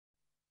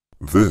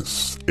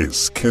This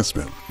is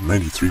Kessben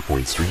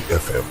 93.3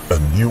 FM,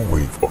 a new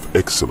wave of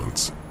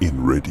excellence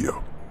in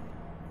radio.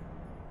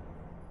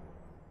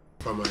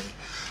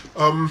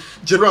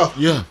 General,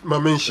 yeah, my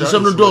mention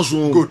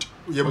good.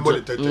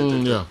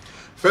 Yeah.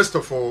 First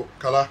of all,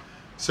 Kala,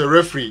 say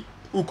referee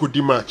who could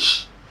the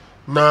match.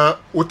 Na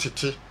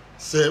otete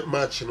say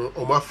match no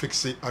o ma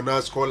fix it and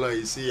our score line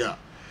is here.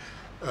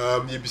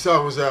 You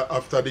bisa was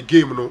after the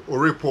game no or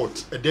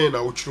report a day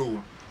na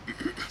true.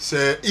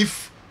 Say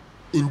if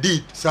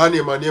indeed Sani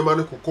Manema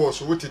no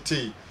course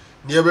otete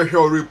never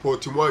hear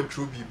report to one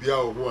true bibia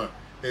or one.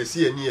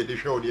 See a near the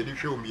show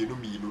me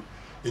no.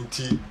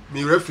 Inti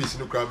me referees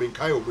no cramming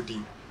kai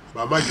omudi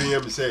but my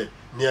dream say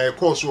near a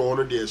course or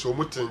one day so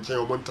much and chain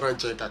or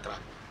montranche kakra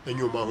and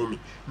you mahomi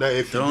na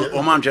if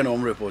o man channel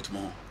report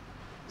more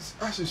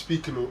as you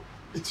speak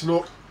it's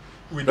not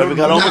we don't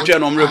know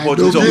channel report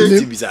so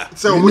bizarre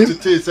so what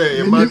it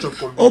say a match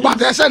of oh but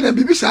they said the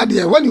BBC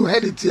there when you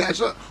heard it I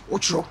saw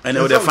otro and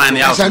they find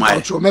out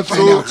my so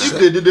if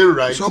they didn't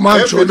write so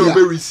man will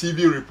be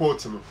receiving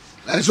reports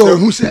so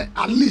who said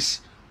at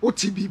least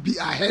OTBB,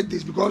 I heard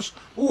this because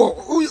who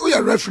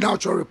are referee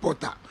out your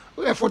reporter.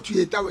 We are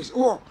 48 hours.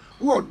 Who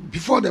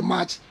before the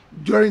match,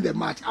 during the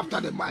match, after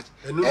the match.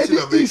 Any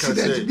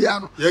incident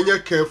you're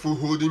careful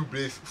holding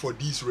breath for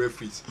these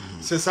referees.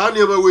 Says I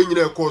never win in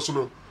a course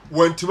no.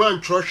 When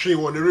Timan Trushy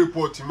on the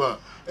report Tima,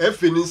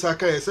 F in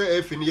Saka say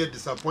F in here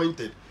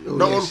disappointed.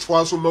 Now on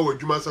twice more with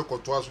Jumasa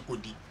Kotwas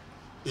Kodi.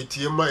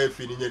 ATM F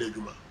in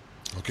Juma.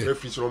 Okay.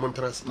 Referees Roman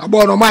Trans. Na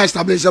bon my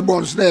establish a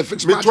bonus there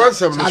fix match. Me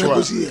twansem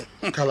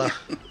no Kala.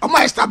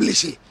 My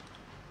establish it.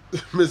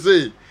 Me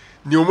say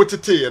ni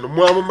omotete and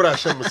mo amra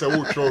hye me say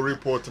wo tro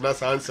report na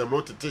sa ansem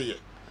no tete.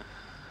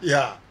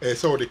 Yeah,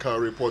 so they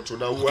can report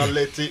now we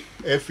let it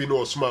if you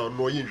know small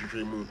no yin.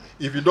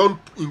 If you don't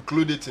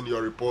include it in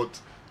your report,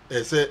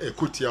 say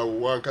ekutia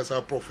one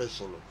kasa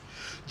professional.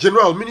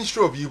 General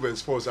Ministry of Youth and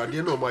Sports and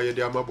no my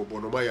dey amabobo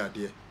no my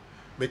ade.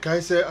 Me kai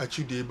say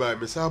achude by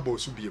me say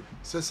abosu biem.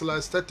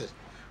 Cecil Stete,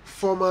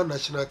 former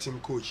national team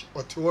coach,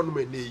 Otiwon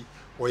Mene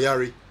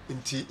Oyari,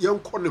 inti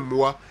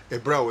yankonemwa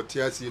ebra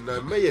otiasi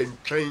na me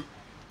ntwen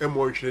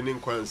emo hwenin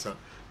kwansa.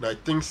 Na I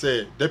think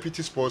say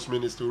Deputy Sports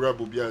Minister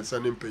Rabu Bia and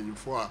Sanim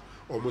Penyfo a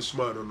almost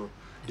man no.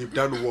 They've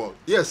done well.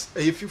 Yes,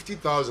 a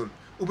 50,000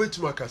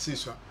 ubetuma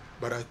kasiswa,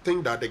 but I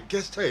think that the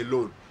gesture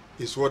alone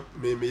is what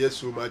made me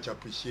so much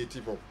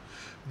appreciative of.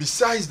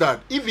 Besides that,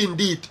 if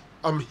indeed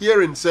I'm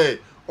hearing say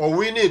or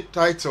winning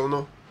title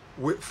no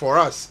for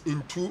us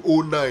in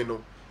 2009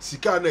 no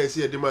sika na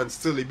say demand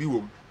still a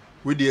biwom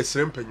with the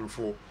SRM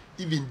Penyfo.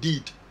 If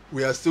indeed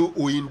we are still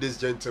owing this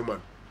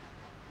gentleman,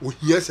 we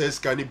hear says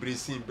can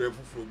bracing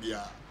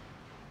brephobia.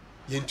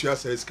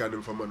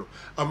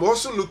 I'm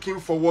also looking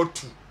forward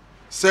to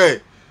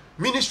say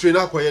ministry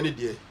na kwa yani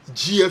die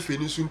GFA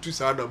ni suntu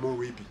sa na mo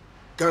webi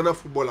Ghana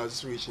Football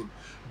Association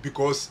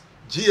because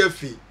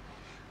GFA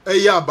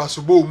eya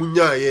basobo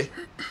munya ye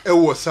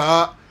ewo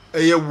sa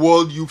eye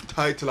World Youth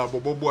title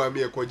abobobo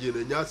ame ekwaje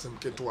na nyasem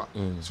ketwa.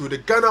 So the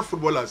Ghana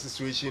Football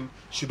Association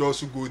should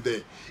also go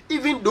there.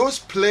 Even those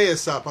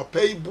players are papa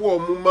ibu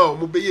omuma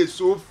omubeye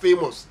so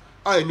famous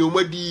I know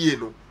madi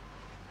no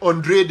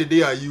Andre the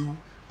day are you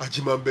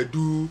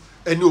Ajimambedu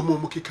eni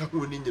omo keka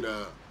ho ni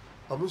nyina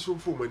amuso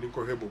fo mani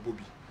ko hwebo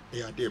bobi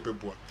e ade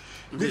ebeboa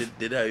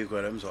did I you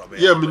call them so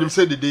yeah minim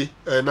say the day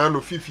na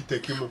no fifi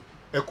tekimo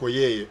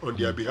ekoye on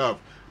their behalf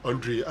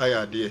Andre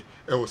ayade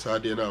e wo sa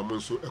ade na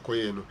amunso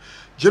ekoye no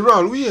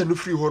general we no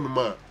free ho no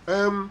ma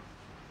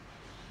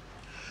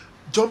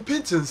John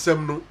Pinton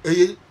sem no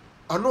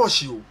ano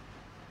ohye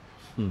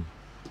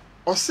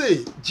o say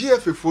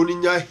GFA fo ni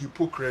nya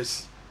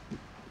hypocrisy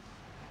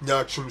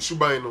nya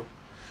chumsuban no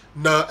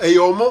na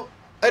eyomo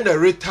and a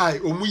retire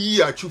omu yi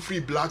achu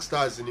free Black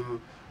Stars anymore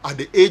at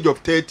the age of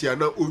 30 and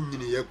now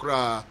onyini ye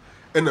kra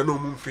and no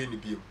mu mfre ni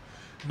bio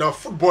na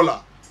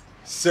footballer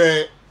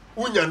say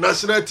unya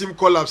national team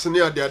collapse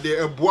ne ade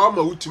eboa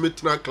ma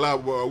ultimate na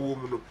club wo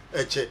mu no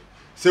eche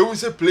say un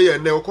say player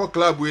na o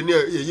club we ne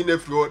yi na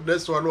free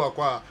next one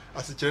akwa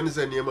asechire ne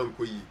say niema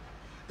nkoyi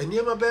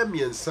eniema ba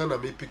miensa na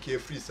me pick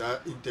free sa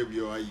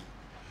interview ayi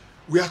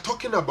we are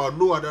talking about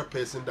no other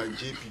person than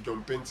JP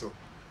John Pencil.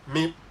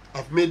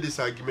 I've made this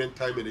argument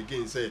time and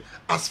again. Say,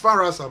 as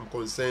far as I'm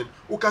concerned,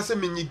 Ukase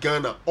Mini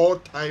Ghana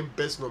all-time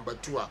best number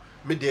 2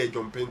 me there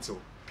John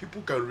Pencil.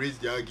 People can raise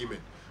the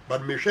argument,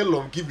 but Michelle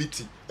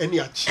longevity, any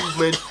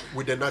achievement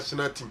with the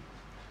national team.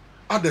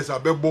 Others are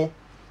bebo,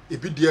 no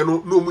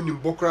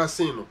munim bokra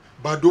saying,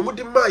 but do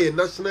my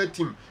national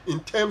team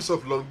in terms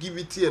of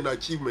longevity and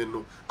achievement.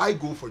 No, I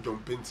go for John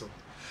Pencil.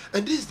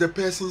 And this is the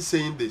person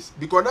saying this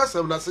because that's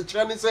I'm not saying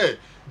say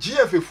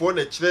GFA for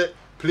a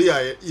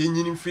player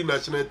in free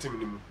national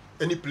team.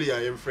 Any player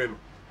I am friend.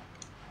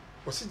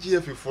 Was it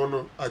GFA for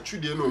no?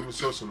 Actually, no,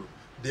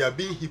 they are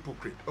being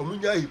hypocrite.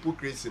 Omunya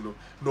hypocrisy no.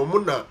 No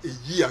mona a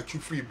year to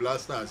free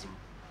blasters.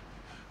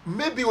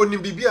 Maybe only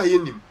bibi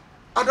ayenim.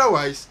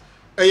 Otherwise,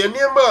 a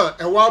yanema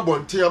a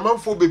warbon te a man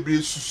for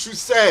baby su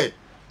say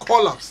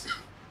collapse.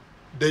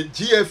 The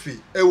GFA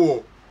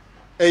ewo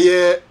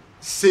a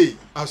say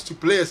as to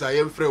players I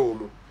am free.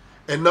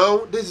 And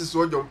now this is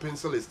what John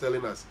Pencil is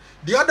telling us.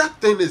 The other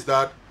thing is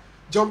that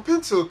John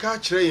Pencil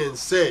catch Ray and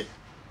say,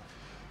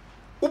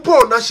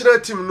 Upo national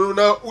team no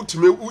na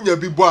utime unya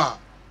bibwa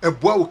a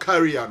boa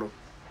carry ano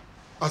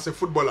as a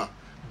footballer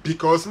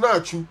because na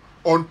chu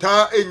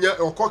onta enya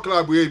okwa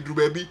club we dru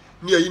baby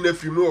near ina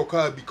free no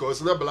okwa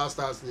because na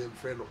blasters near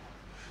friend no.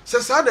 Se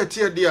sa na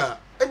tie dia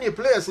any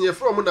players near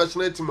from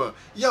national team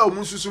ya o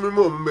munsusu me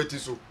mo mbeti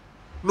so.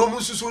 No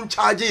munsusu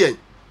charge yen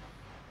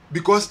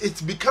because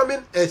it's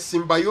becoming a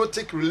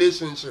symbiotic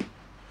relationship.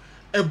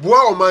 A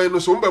boa o man no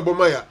so mbebo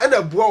maya and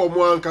a boa o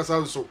mo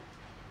ankasa nso.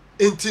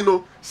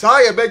 Intino,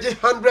 say beje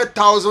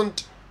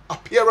 100,000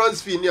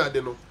 appearance fee near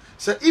the no.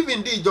 So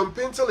even the John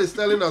Pencil is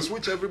telling us,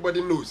 which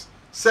everybody knows,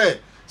 say,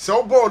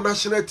 so born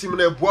national team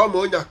ne boa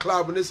mo nya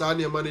club ne sa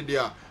ne money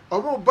there.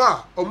 Omo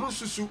ba, omo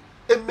susu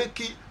e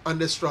make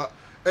an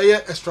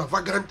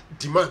extravagant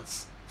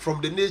demands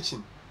from the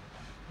nation.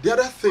 The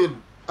other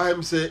thing I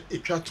am say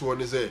etwa to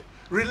one is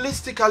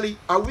realistically,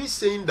 are we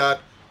saying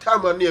that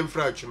Tamani and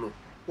Fractional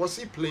was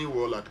he playing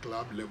well at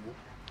club level?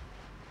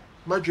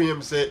 My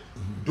dream say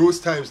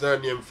those times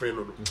that near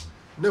friend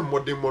no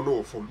more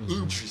mono from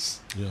injuries.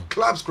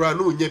 Clubs cry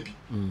no nyebi.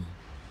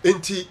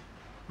 Enti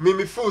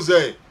me feel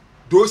say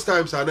those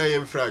times are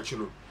not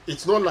fractional.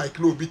 It's not like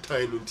no big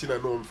time until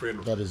no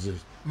friend. That is it.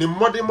 The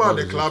modern man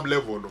the club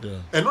level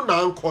no. And no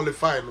now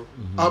qualify no.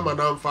 I'm an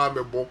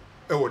unfarmable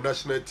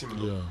national team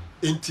no.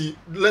 Enti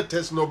let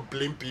us not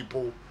blame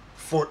people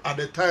for at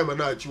the time and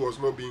that was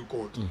not being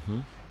called.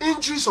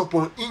 Injuries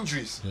upon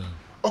injuries.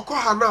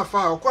 Okwa na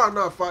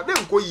fa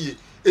dem ko yi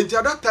until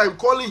at that time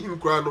calling him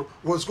Krano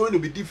was going to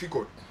be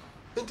difficult.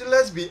 Until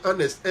let's be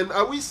honest, and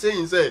are we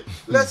saying say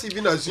let's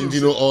even assume you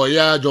know or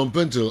ya John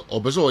Pentel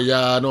or beso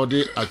ya no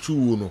de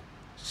atu no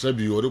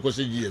sabi o de ko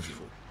say GF.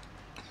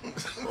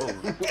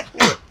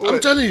 I'm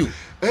telling you.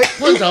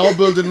 When our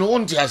building no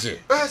want to say.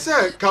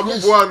 Say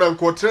Kamubuan and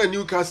Quarter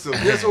Newcastle.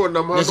 Yes or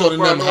na ma. Yes or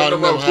na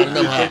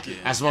ma.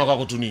 Asma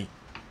ko to ni.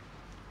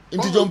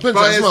 Into John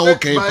Pentel asma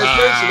okay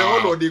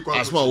pa.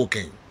 Asma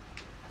okay.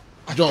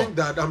 I think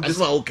that that's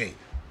not okay.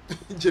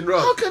 General,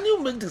 how can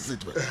you make this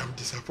statement? I'm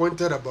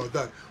disappointed about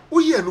that. Oh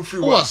yeah, no free.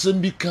 Oh,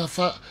 asembi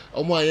kafa.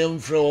 Omo ayem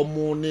frɛ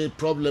omo ne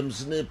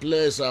problems ne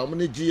players. Omo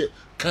ne gie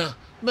ka.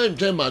 Men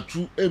tell ma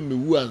tu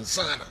emewu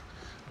ansana.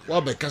 Wa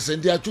be kase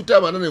ndi atu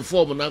time na ne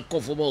form na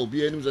kɔ form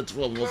obi anim set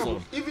form no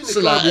form. Even the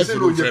club is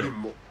no nyebi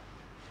mo.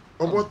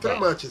 Omo 3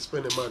 matches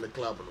spend a man the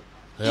club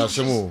no. Yeah,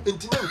 semo.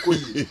 Intina ko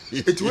yi.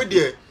 It we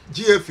there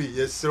GFA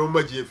yes,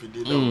 Roma GFA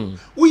dey now.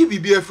 We be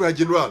BF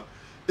general.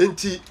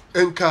 Enti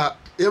enka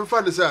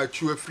yemfa ne say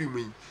achu afri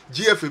mu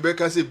GF be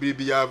ka say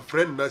baby ya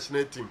friend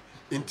national team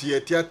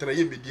enti theater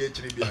ye media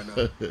akiri bia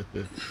na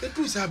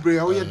etu say abre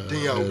ya wo ye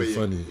den ya wo be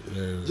funny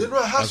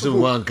general has to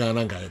one kan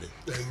na guide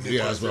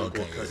yeah as well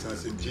okay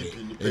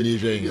any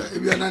thing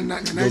bia na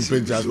don't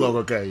paint as well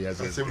okay yes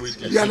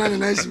bia na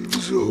nice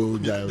so oh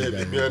ja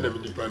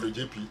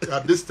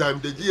at this time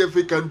the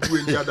GFA can do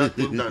any other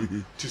thing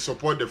than to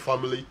support the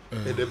family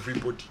and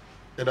everybody,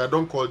 and I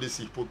don't call this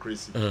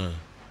hypocrisy.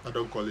 I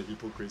don't call it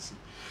hypocrisy.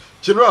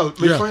 General,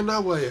 me find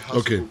out why a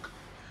house book.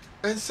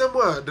 And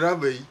somewhere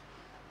driver,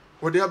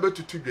 what they are about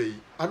to today,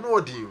 I know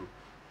what you.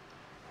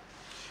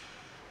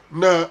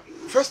 Now,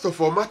 first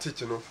of all, Matic,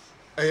 you know,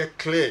 I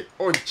clear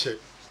on check.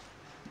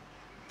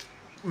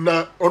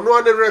 Now, on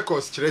one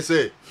records,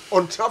 say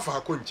on traffic, I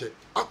couldn't check.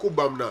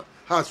 Akubamna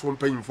has one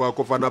paying for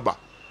Akofanaba.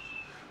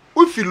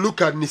 If you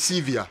look at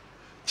Nisivia,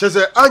 say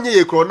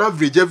Anye on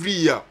average every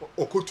year,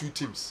 or 2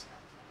 teams.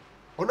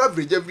 On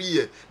average every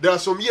year, there are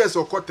some years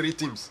or 3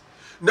 teams.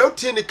 Now,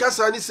 Tiene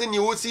Casa, and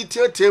you will see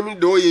Tim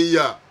do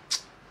ya.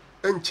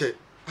 Enche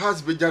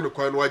has begun to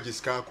coin wages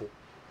carco.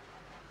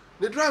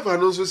 The driver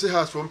also say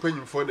has one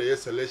penny for the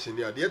selection.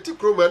 Yeah, the Eti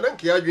Croman and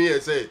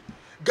Kiagu say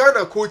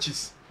Ghana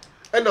coaches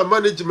and a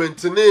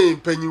management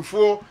name penny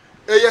for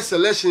a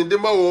selection. The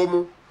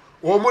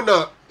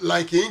Womuna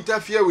like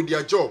interfere with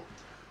their job.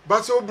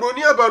 But so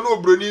Brunia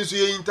Bano Bruni, so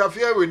you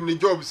interfere with the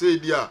job, say,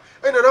 dear,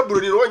 and another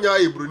Bruni, one ya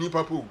Bruni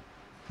Papu.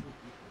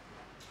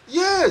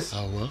 Yes,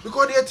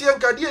 because the Etienne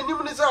Cadi and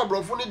Nimanis are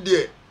broken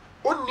there.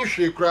 Only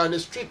she cry and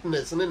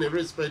strictness and then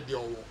respect the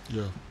own.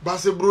 Yeah.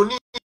 But the Bruni,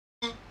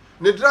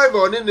 the driver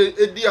on the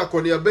Edia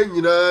Conia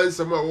Benina and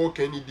some walk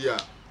any dear.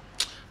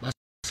 But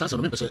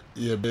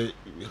yeah,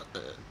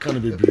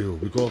 can't be real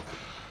because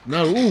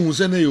now who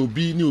say you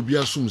be new be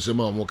assume some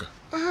moka.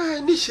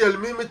 Initial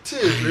me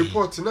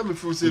report na me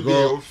feel say be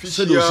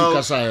official. Say do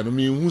kasa no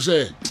me who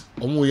say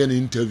omo ye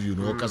interview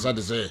no kasa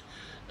de say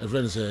a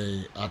friend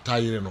say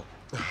atayire no.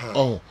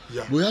 Oh,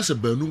 yeah. We have a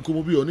Benum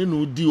Komobi on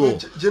no deal.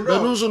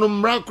 General, so no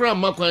Mrakra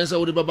Makwan say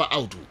would baba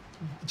out.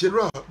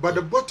 General, but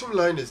the bottom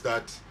line is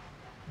that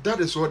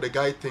is what the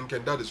guy think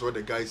and that is what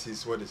the guy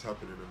sees what is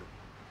happening.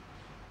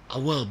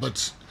 Well,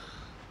 but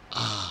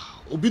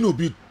Obi no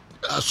be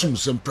assume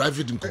some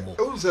private income. It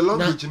was a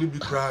language you be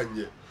crying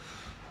here.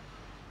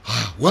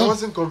 Well, I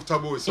wasn't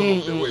comfortable with some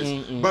of the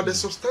ways. But the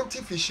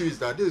substantive issue is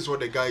that this is what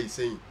the guy is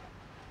saying.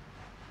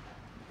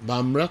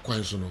 But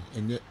Mrakwan so no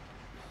and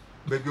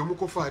Baby, you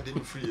go for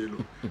didn't free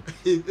yellow.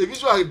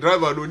 If you are a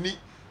driver, no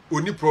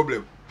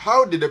problem.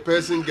 How did the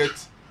person get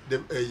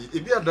them?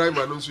 If you are a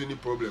driver, no any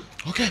problem.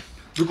 Okay.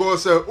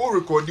 Because all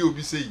record you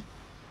be say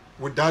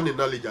without the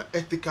knowledge,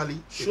 ethically,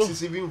 Sure. it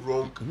is even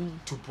wrong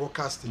to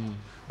broadcast it.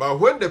 But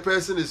when the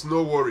person is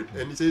not worried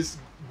and he says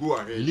go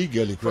ahead,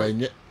 Legally,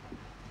 crying.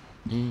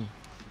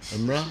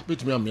 Emra,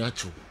 bit me am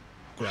yacho.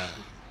 Cry.